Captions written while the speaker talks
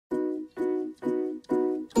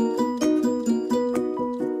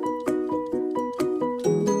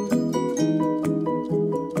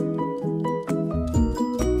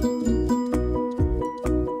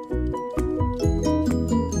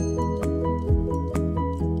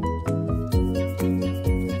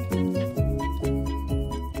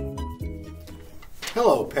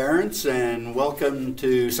Hello parents, and welcome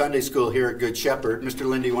to Sunday School here at Good Shepherd. Mr.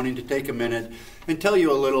 Lindy wanting to take a minute and tell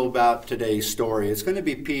you a little about today's story. It's going to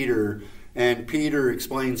be Peter, and Peter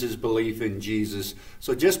explains his belief in Jesus.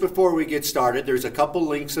 So just before we get started, there's a couple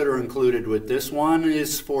links that are included with this. One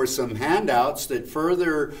is for some handouts that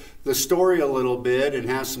further the story a little bit and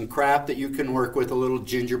has some craft that you can work with, a little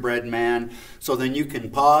gingerbread man. So then you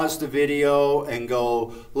can pause the video and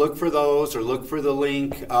go look for those, or look for the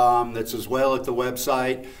link that's as well at the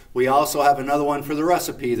website. We also have another one for the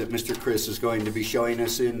recipe that Mr. Chris is going to be showing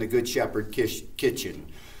us in the Good Shepherd kitchen.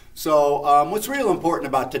 So what's real important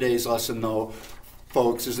about today's lesson, though,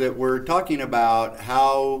 folks, is that we're talking about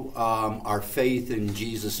how our faith in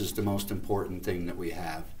Jesus is the most important thing that we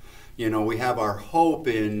have. You know, we have our hope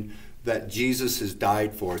in that Jesus has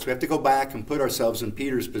died for us. We have to go back and put ourselves in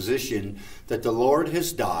Peter's position that the Lord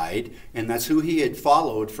has died, and that's who he had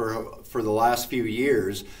followed for the last few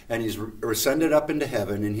years, and he's ascended up into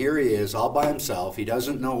heaven, and here he is all by himself. He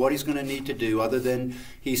doesn't know what he's going to need to do other than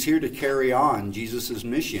he's here to carry on Jesus'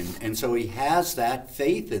 mission, and so he has that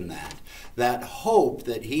faith in that hope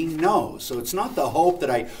that he knows. So it's not the hope that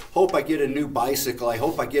I hope I get a new bicycle, I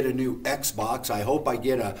hope I get a new Xbox, I hope I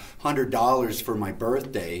get $100 for my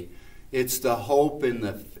birthday. It's the hope in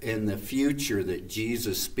the future that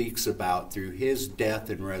Jesus speaks about through his death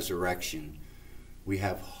and resurrection. We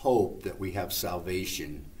have hope that we have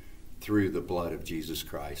salvation through the blood of Jesus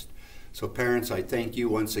Christ. So parents, I thank you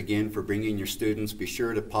once again for bringing your students. Be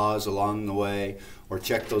sure to pause along the way or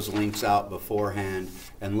check those links out beforehand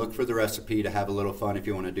and look for the recipe to have a little fun if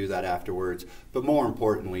you want to do that afterwards. But more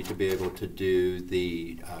importantly, to be able to do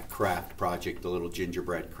the craft project, the little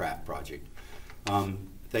gingerbread craft project.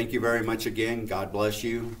 Thank you very much again. God bless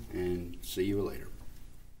you, and see you later.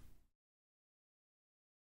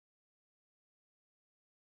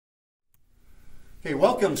 Okay,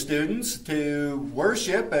 welcome students to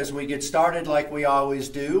worship. As we get started like we always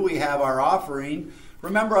do, we have our offering.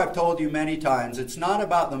 Remember, I've told you many times, it's not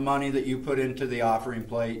about the money that you put into the offering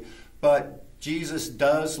plate, but Jesus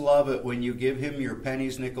does love it when you give him your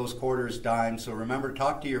pennies, nickels, quarters, dimes. So remember,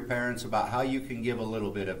 talk to your parents about how you can give a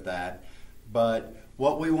little bit of that. But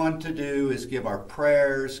what we want to do is give our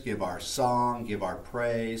prayers, give our song, give our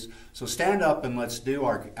praise. So stand up and let's do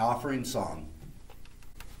our offering song.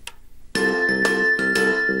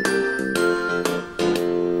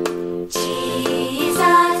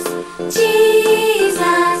 Jesus,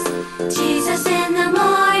 Jesus, Jesus in the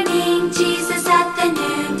morning, Jesus at the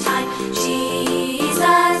noontime.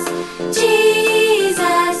 Jesus,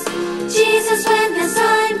 Jesus, Jesus when the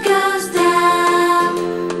sun goes down.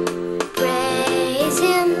 Praise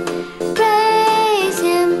him, praise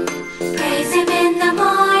him, praise him in the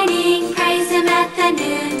morning, praise him at the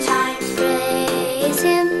noontime. Praise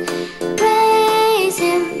him, praise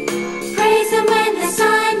him, praise him when the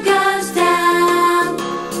sun goes down.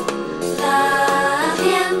 Love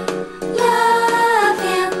him, love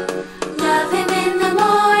him, love him in the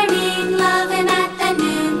morning, love him at the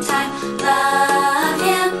noontime. Love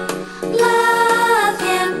him, love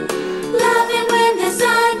him, love him when the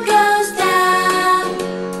sun goes down.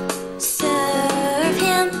 Serve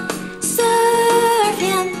him, serve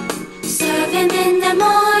him, serve him in the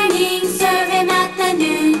morning, serve him at the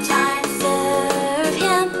noontime. Serve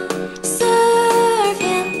him, serve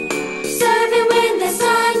him, serve him when the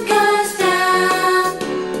sun goes down.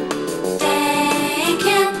 Thank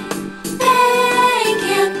him, thank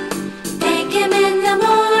him, thank him in the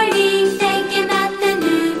morning, thank him at the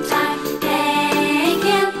noontime. Thank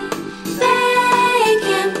him, thank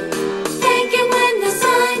him, thank him when the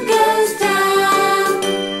sun goes down.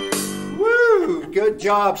 Woo! Good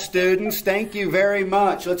job, students. Thank you very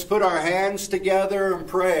much. Let's put our hands together and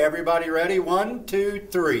pray. Everybody ready? 1, 2,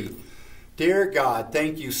 3. Dear God,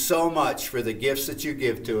 thank you so much for the gifts that you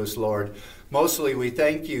give to us, Lord. Mostly we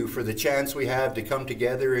thank you for the chance we have to come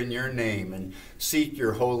together in your name and seek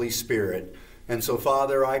your Holy Spirit. And so,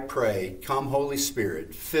 Father, I pray, come Holy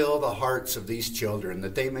Spirit, fill the hearts of these children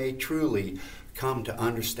that they may truly come to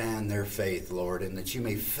understand their faith, Lord, and that you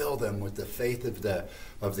may fill them with the faith of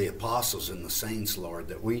the apostles and the saints, Lord,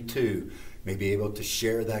 that we too may be able to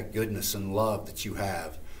share that goodness and love that you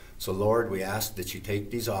have. So, Lord, we ask that you take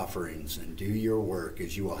these offerings and do your work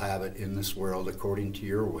as you will have it in this world according to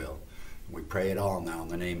your will. And we pray it all now in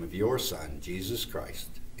the name of your Son, Jesus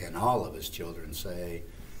Christ, and all of his children say,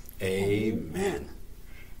 Amen.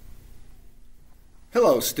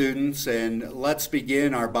 Hello, students, and let's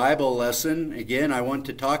begin our Bible lesson. Again, I want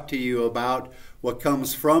to talk to you about what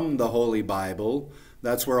comes from the Holy Bible.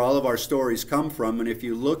 That's where all of our stories come from. And if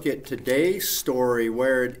you look at today's story,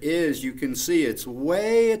 where it is, you can see it's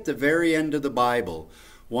way at the very end of the Bible.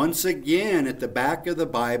 Once again, at the back of the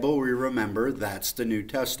Bible, we remember that's the New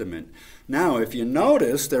Testament. Now, if you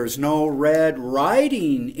notice, there's no red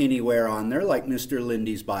writing anywhere on there like Mr.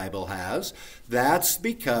 Lindy's Bible has. That's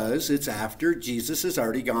because it's after Jesus has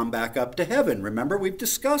already gone back up to heaven. Remember, we've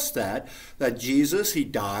discussed that Jesus, he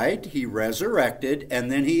died, he resurrected, and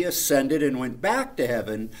then he ascended and went back to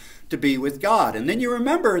heaven to be with God. And then you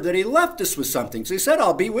remember that he left us with something. So he said,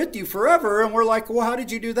 I'll be with you forever. And we're like, well, how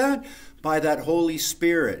did you do that? By that Holy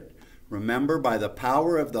Spirit. Remember, by the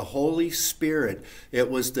power of the Holy Spirit. It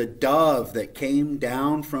was the dove that came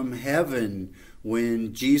down from heaven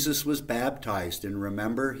when Jesus was baptized. And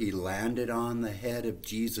remember, he landed on the head of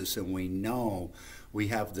Jesus, and we know we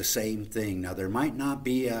have the same thing. Now, there might not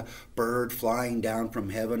be a bird flying down from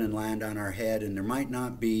heaven and land on our head, and there might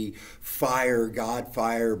not be fire, God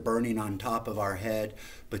fire, burning on top of our head,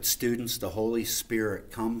 but students, the Holy Spirit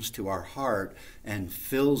comes to our heart and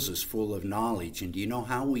fills us full of knowledge. And do you know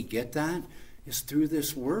how we get that? It's through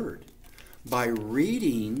this word. By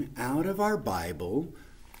reading out of our Bible,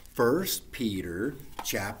 1 Peter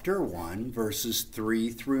chapter 1, verses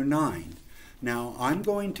 3 through 9. Now, I'm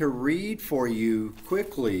going to read for you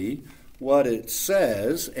quickly what it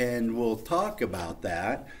says, and we'll talk about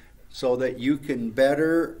that so that you can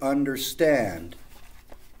better understand.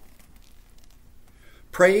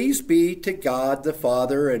 Praise be to God the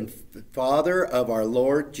Father and Father of our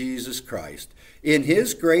Lord Jesus Christ. In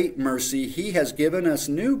his great mercy, he has given us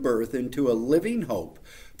new birth into a living hope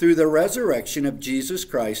through the resurrection of Jesus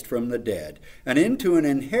Christ from the dead, and into an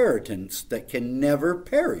inheritance that can never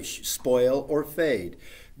perish, spoil, or fade.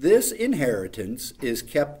 This inheritance is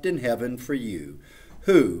kept in heaven for you,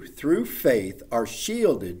 who, through faith, are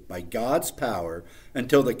shielded by God's power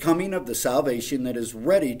until the coming of the salvation that is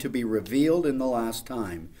ready to be revealed in the last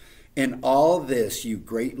time. In all this you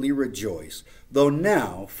greatly rejoice, though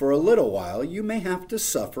now, for a little while, you may have to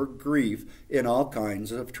suffer grief in all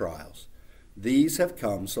kinds of trials. These have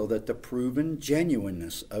come so that the proven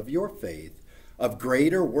genuineness of your faith, of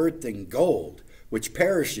greater worth than gold, which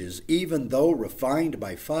perishes even though refined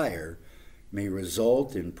by fire, may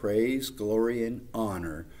result in praise, glory, and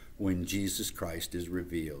honor when Jesus Christ is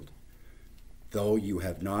revealed. Though you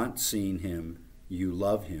have not seen him, you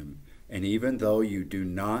love him, and even though you do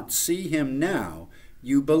not see him now,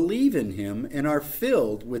 you believe in him and are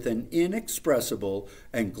filled with an inexpressible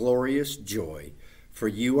and glorious joy, for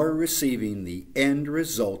you are receiving the end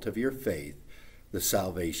result of your faith, the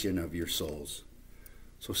salvation of your souls.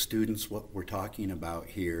 So students, what we're talking about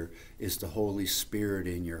here is the Holy Spirit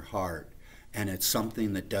in your heart, and it's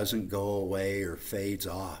something that doesn't go away or fades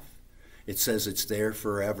off. It says it's there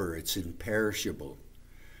forever, it's imperishable,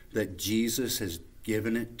 that Jesus has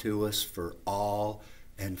given it to us for all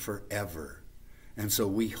and forever. And so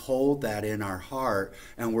we hold that in our heart,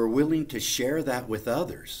 and we're willing to share that with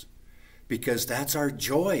others. Because that's our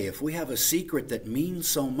joy. If we have a secret that means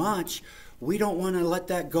so much, we don't want to let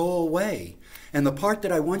that go away. And the part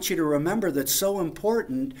that I want you to remember that's so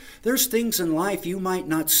important, there's things in life you might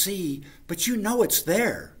not see, but you know it's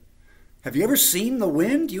there. Have you ever seen the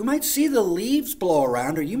wind? You might see the leaves blow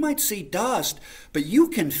around, or you might see dust, but you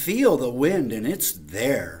can feel the wind and it's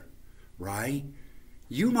there, right?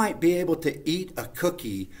 You might be able to eat a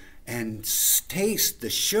cookie and taste the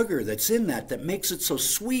sugar that's in that makes it so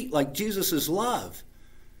sweet, like Jesus' love.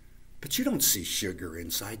 But you don't see sugar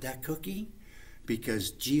inside that cookie,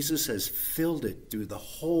 because Jesus has filled it through the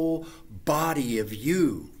whole body of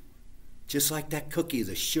you. Just like that cookie,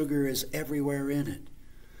 the sugar is everywhere in it.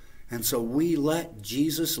 And so we let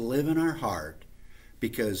Jesus live in our heart,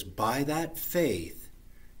 because by that faith,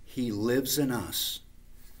 he lives in us.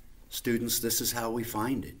 Students, this is how we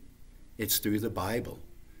find it. It's through the Bible.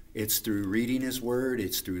 It's through reading his word.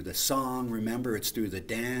 It's through the song. Remember, it's through the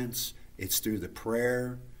dance. It's through the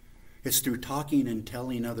prayer. It's through talking and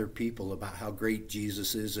telling other people about how great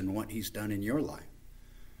Jesus is and what he's done in your life.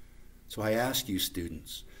 So I ask you,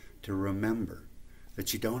 students, to remember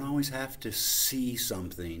that you don't always have to see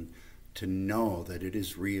something to know that it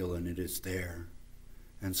is real and it is there.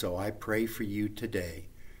 And so I pray for you today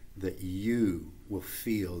that you will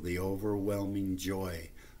feel the overwhelming joy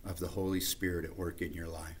of the Holy Spirit at work in your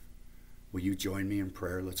life. Will you join me in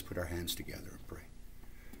prayer? Let's put our hands together and pray.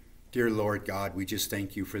 Dear Lord God, we just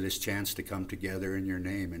thank you for this chance to come together in your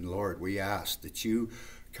name. And Lord, we ask that you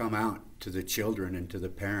come out to the children and to the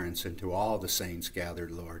parents and to all the saints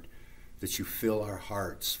gathered, Lord, that you fill our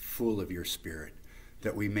hearts full of your Spirit,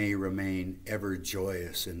 that we may remain ever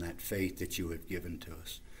joyous in that faith that you have given to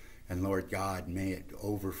us. And Lord God, may it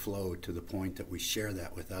overflow to the point that we share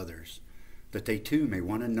that with others, that they too may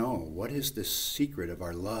want to know what is this secret of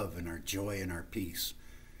our love and our joy and our peace,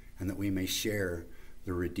 and that we may share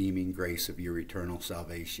the redeeming grace of your eternal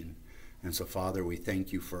salvation. And so, Father, we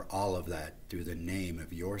thank you for all of that through the name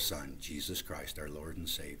of your Son, Jesus Christ, our Lord and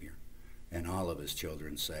Savior. And all of his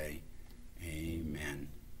children say, amen.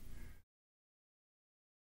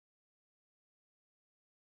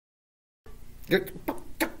 Theo,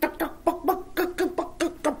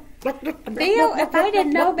 if I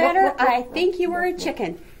didn't know better, I think you were a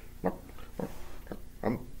chicken.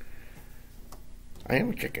 I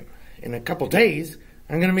am a chicken. In a couple days,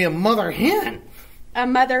 I'm going to be a mother hen. A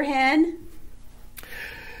mother hen?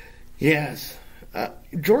 Yes.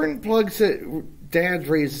 Jordan Plug said Dad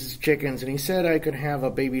raises chickens, and he said I could have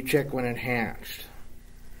a baby chick when it hatched.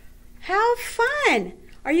 How fun!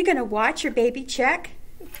 Are you going to watch your baby chick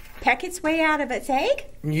peck its way out of its egg?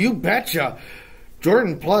 You betcha.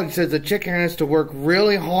 Jordan Plug says the chicken has to work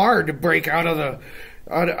really hard to break out of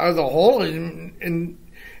the hole, and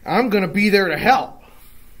I'm going to be there to help.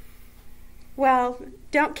 Well,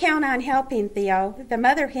 don't count on helping, Theo. The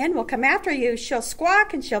mother hen will come after you. She'll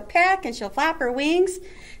squawk and she'll peck and she'll flap her wings.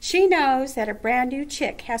 She knows that a brand new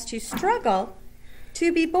chick has to struggle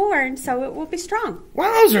to be born so it will be strong.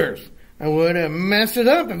 Wowzers! I would have messed it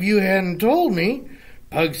up if you hadn't told me.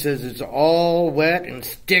 Pug says it's all wet and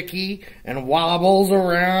sticky and wobbles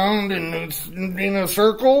around and it's in a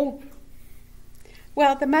circle.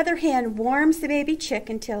 Well, the mother hen warms the baby chick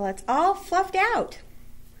until it's all fluffed out.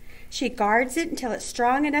 She guards it until it's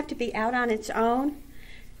strong enough to be out on its own.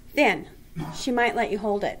 Then she might let you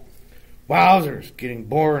hold it. Wowzers, getting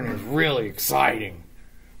born is really exciting.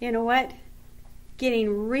 You know what?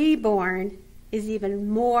 Getting reborn is even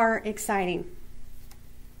more exciting.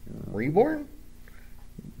 Reborn?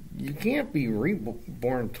 You can't be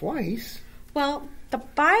reborn twice. Well, the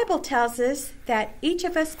Bible tells us that each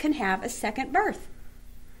of us can have a second birth.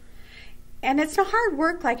 And it's no hard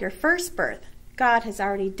work like your first birth. God has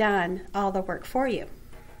already done all the work for you.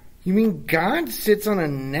 You mean God sits on a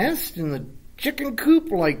nest in the chicken coop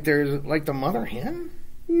like the mother hen?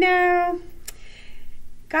 No.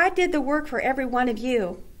 God did the work for every one of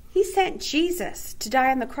you. He sent Jesus to die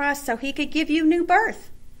on the cross so he could give you new birth.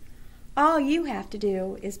 All you have to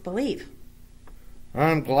do is believe.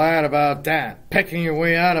 I'm glad about that. Pecking your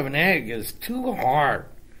way out of an egg is too hard.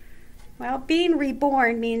 Well, being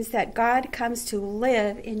reborn means that God comes to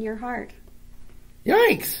live in your heart.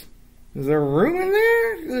 Yikes! Is there room in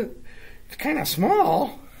there? It's kind of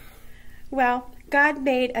small. Well, God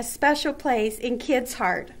made a special place in kids'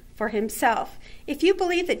 heart for himself. If you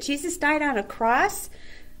believe that Jesus died on a cross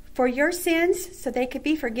for your sins so they could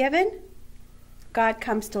be forgiven, God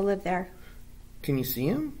comes to live there. Can you see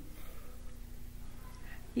him?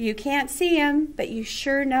 You can't see him, but you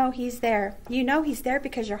sure know he's there. You know he's there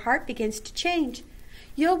because your heart begins to change.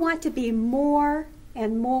 You'll want to be more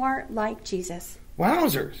and more like Jesus.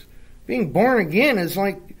 Wowzers! Being born again is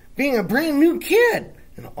like being a brand new kid.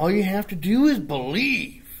 And all you have to do is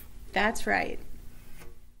believe. That's right.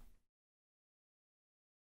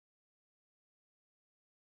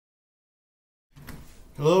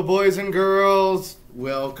 Hello, boys and girls.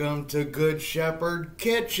 Welcome to Good Shepherd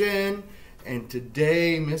Kitchen. And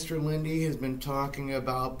today, Mr. Lindy has been talking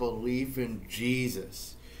about belief in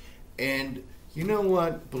Jesus. And you know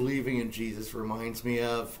what believing in Jesus reminds me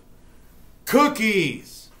of?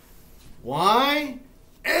 Cookies! Why?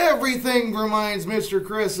 Everything reminds Mr.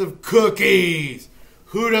 Chris of cookies!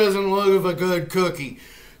 Who doesn't love a good cookie?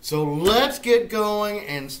 So let's get going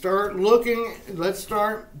and start looking. Let's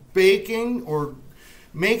start baking or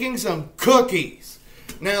making some cookies.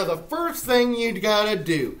 Now, the first thing you gotta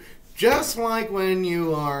do, just like when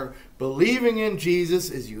you are believing in Jesus,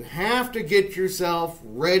 is you have to get yourself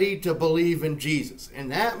ready to believe in Jesus.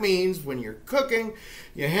 And that means when you're cooking,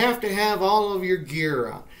 you have to have all of your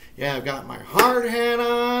gear on. Yeah, I've got my hard hat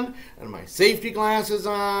on, and my safety glasses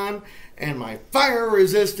on, and my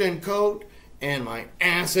fire-resistant coat, and my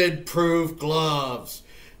acid-proof gloves.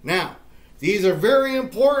 Now, these are very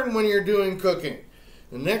important when you're doing cooking.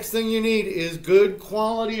 The next thing you need is good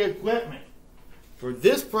quality equipment. For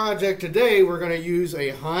this project today, we're going to use a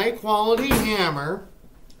high-quality hammer,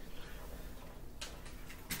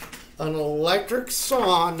 an electric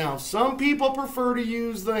saw. Now, some people prefer to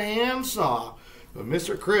use the hand saw, but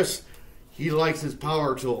Mr. Chris, he likes his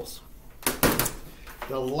power tools.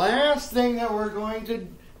 The last thing that we're going to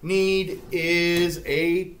need is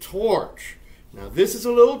a torch. Now, this is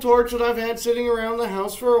a little torch that I've had sitting around the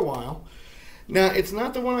house for a while. Now, it's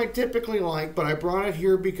not the one I typically like, but I brought it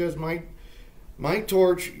here because my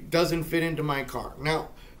torch doesn't fit into my car. Now,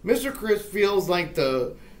 Mr. Chris feels like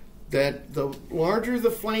the that the larger the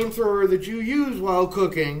flamethrower that you use while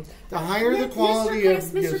cooking, the higher the quality of...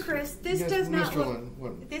 Mr. Chris, this does not Mr. look. Lynn,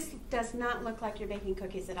 what? This does not look like you're baking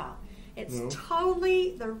cookies at all. It's No.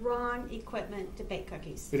 totally the wrong equipment to bake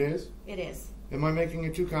cookies. It is? It is. Am I making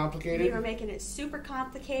it too complicated? You are making it super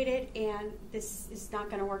complicated, and this is not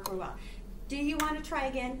going to work real well. Do you want to try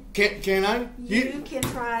again? Can I? You can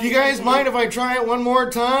try. Do you guys again. mind if I try it one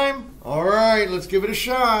more time? All right, let's give it a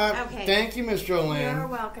shot. Okay. Thank you, Miss Jolene. You're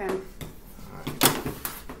welcome.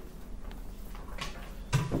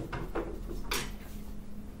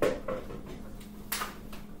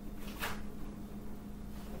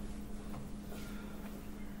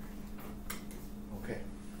 Okay.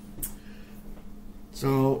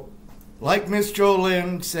 So, like Miss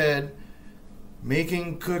Jolene said,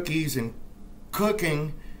 making cookies and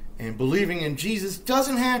cooking and believing in Jesus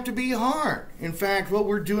doesn't have to be hard. In fact, what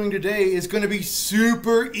we're doing today is going to be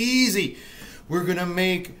super easy. We're going to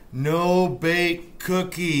make no-bake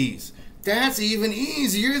cookies. That's even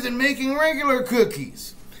easier than making regular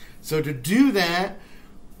cookies. So to do that,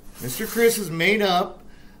 Mr. Chris has made up,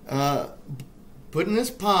 put in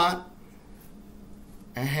this pot,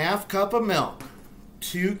 a half cup of milk,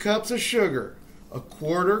 2 cups of sugar, a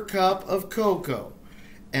 1/4 cup of cocoa,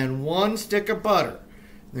 and 1 stick of butter.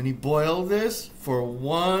 Then he boiled this for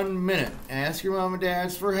 1 minute. Ask your mom and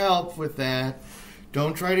dads for help with that.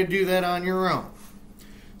 Don't try to do that on your own.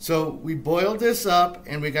 So we boiled this up,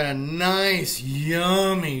 and we got a nice,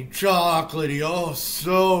 yummy, chocolatey, oh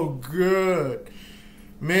so good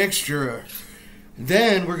mixture.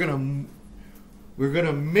 Then we're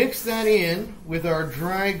gonna mix that in with our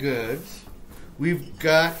dry goods. We've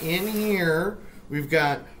got in here, we've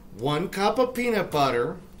got 1 cup of peanut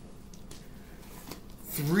butter,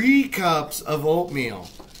 3 cups of oatmeal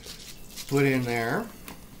put in there,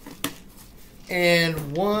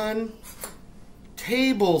 and 1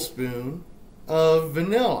 tablespoon of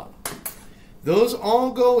vanilla. Those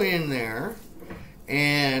all go in there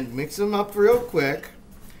and mix them up real quick.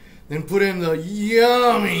 Then put in the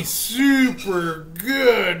yummy, super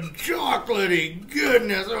good, chocolatey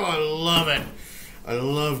goodness. Oh, I love it. I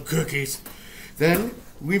love cookies. Then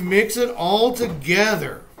we mix it all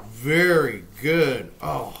together. Very good.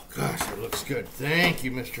 Oh, gosh, it looks good. Thank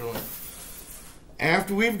you, Mr. Lynn.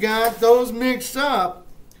 After we've got those mixed up,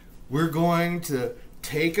 we're going to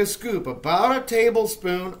take a scoop, about a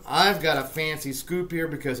tablespoon. I've got a fancy scoop here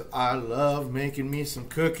because I love making me some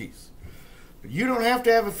cookies. But you don't have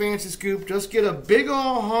to have a fancy scoop. Just get a big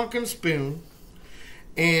old honking spoon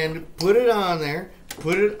and put it on there.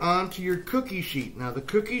 Put it onto your cookie sheet. Now, the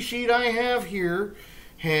cookie sheet I have here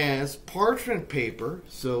has parchment paper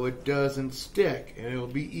so it doesn't stick, and it'll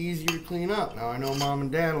be easier to clean up. Now, I know Mom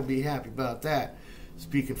and Dad will be happy about that,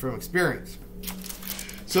 speaking from experience.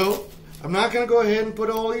 So, I'm not going to go ahead and put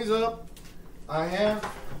all these up. I have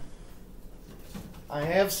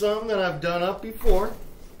some that I've done up before.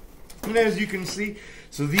 And as you can see,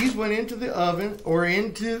 so these went into the oven, or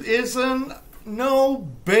into, it's a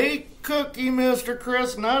no-bake cookie, Mr.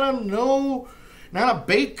 Chris. Not a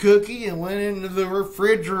baked cookie. It went into the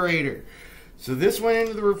refrigerator. So this went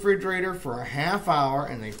into the refrigerator for a half hour,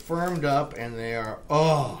 and they firmed up, and they are,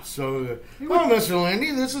 oh, so good. Oh, Mr. Lindy,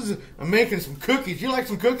 I'm making some cookies. You like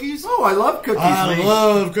some cookies? Oh, I love cookies. I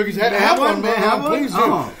love cookies. Have one, man. Have one? Please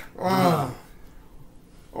do.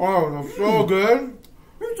 Oh, they're so good.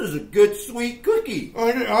 This is a good, sweet cookie.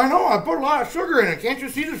 I know. I put a lot of sugar in it. Can't you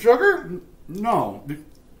see the sugar? No.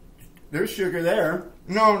 There's sugar there.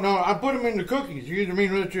 No. I put them in the cookies. You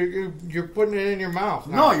mean that you're putting it in your mouth?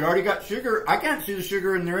 No, you already got sugar. I can't see the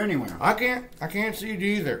sugar in there anywhere. I can't see it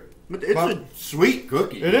either. But it's a sweet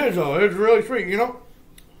cookie. It is, though. It's really sweet. You know,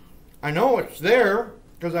 I know it's there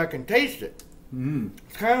because I can taste it.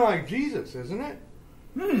 It's kind of like Jesus, isn't it?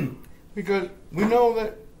 Because we know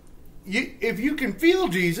that if you can feel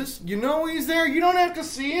Jesus, you know He's there. You don't have to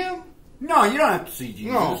see Him. No, you don't have to see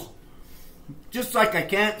Jesus. No. Just like I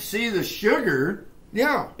can't see the sugar.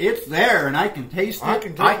 Yeah. It's there, and I can taste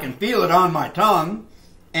it. I can feel it on my tongue.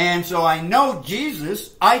 And so I know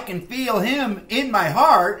Jesus. I can feel Him in my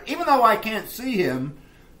heart. Even though I can't see Him,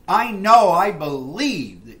 I know, I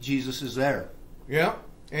believe that Jesus is there. Yeah.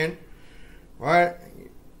 And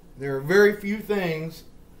there are very few things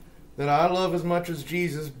that I love as much as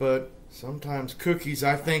Jesus, but sometimes cookies,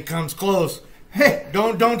 I think, comes close. Hey,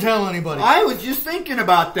 don't tell anybody. I was just thinking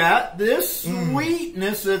about that. This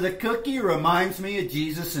sweetness of the cookie reminds me of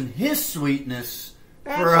Jesus and His sweetness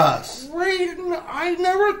for us. Great. I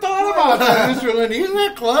never thought about that, Mr. Lindy. Isn't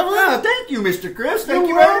that clever? Yeah, thank you, Mr. Chris. Thank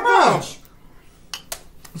you You're very welcome. much.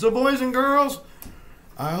 So, boys and girls,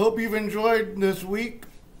 I hope you've enjoyed this week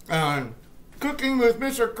on Cooking with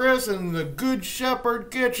Mr. Chris in the Good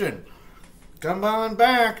Shepherd Kitchen. Come on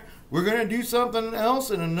back. We're going to do something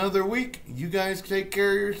else in another week. You guys take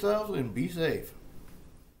care of yourselves and be safe.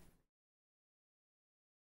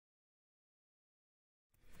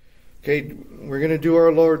 Okay, we're going to do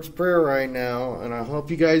our Lord's Prayer right now, and I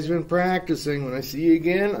hope you guys have been practicing. When I see you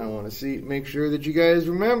again, I want to make sure that you guys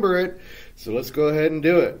remember it. So let's go ahead and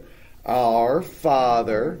do it. Our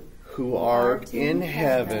Father, who art in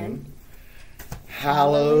heaven,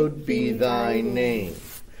 hallowed be thy name.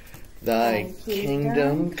 Thy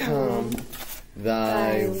kingdom come,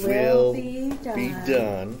 thy will be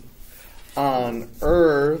done, on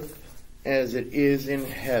earth as it is in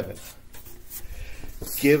heaven.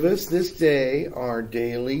 Give us this day our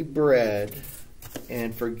daily bread,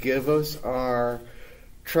 and forgive us our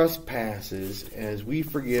trespasses as we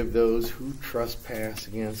forgive those who trespass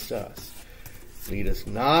against us. Lead us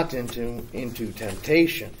not into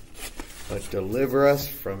temptation, but deliver us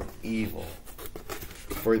from evil.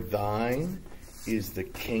 For thine is the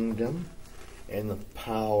kingdom, and the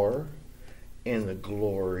power, and the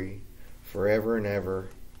glory, forever and ever.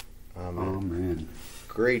 Amen. Amen.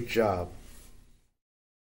 Great job.